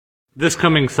This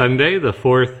coming Sunday, the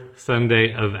fourth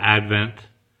Sunday of Advent,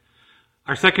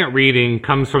 our second reading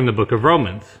comes from the book of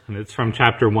Romans, and it's from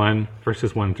chapter 1,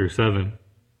 verses 1 through 7.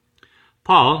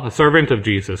 Paul, a servant of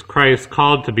Jesus Christ,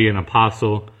 called to be an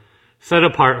apostle, set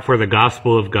apart for the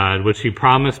gospel of God, which he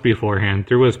promised beforehand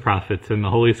through his prophets in the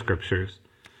Holy Scriptures,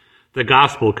 the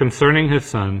gospel concerning his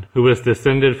Son, who was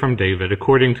descended from David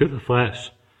according to the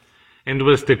flesh, and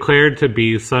was declared to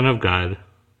be Son of God,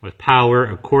 with power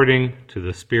according to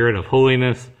the Spirit of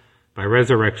holiness by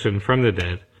resurrection from the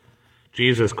dead,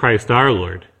 Jesus Christ our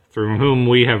Lord, through whom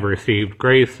we have received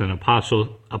grace and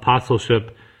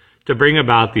apostleship to bring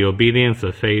about the obedience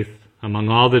of faith among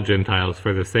all the Gentiles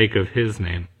for the sake of his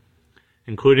name,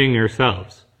 including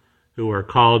yourselves, who are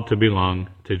called to belong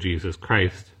to Jesus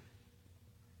Christ.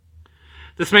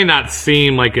 This may not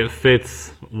seem like it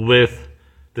fits with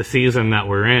the season that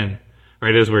we're in,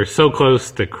 right? As we're so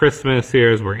close to Christmas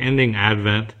here, as we're ending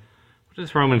Advent, what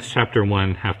does Romans chapter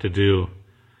 1 have to do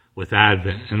with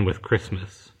Advent and with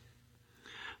Christmas?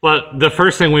 Well, the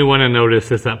first thing we want to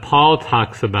notice is that Paul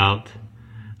talks about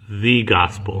the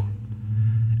gospel.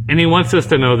 And he wants us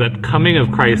to know that coming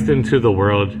of Christ into the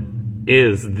world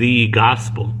is the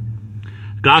gospel.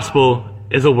 Gospel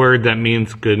is a word that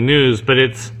means good news, but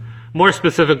it's more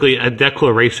specifically a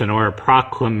declaration or a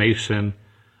proclamation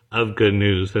of good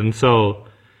news. And so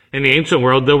in the ancient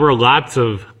world, there were lots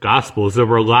of gospels. There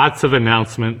were lots of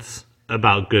announcements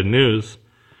about good news,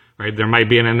 right? There might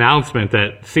be an announcement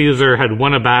that Caesar had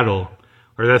won a battle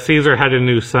or that Caesar had a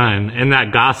new son, and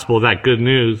that gospel, that good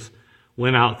news,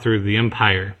 went out through the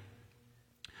empire.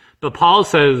 But Paul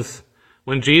says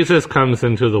when Jesus comes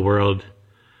into the world,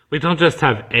 we don't just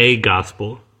have a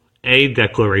gospel, a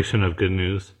declaration of good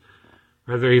news.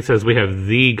 Rather, he says we have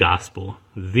the gospel,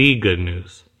 the good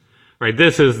news. Right,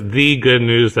 this is the good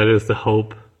news that is the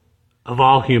hope of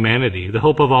all humanity, the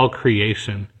hope of all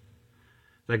creation.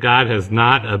 That God has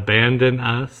not abandoned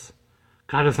us.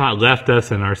 God has not left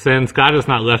us in our sins. God has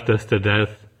not left us to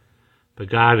death. But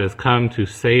God has come to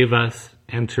save us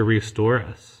and to restore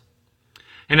us.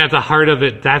 And at the heart of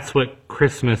it, that's what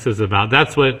Christmas is about.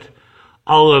 That's what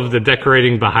all of the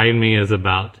decorating behind me is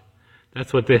about.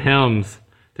 That's what the hymns,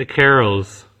 the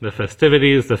carols, the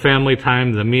festivities, the family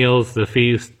time, the meals, the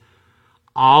feast,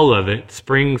 all of it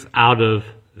springs out of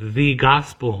the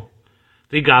gospel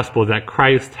that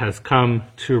Christ has come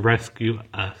to rescue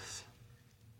us.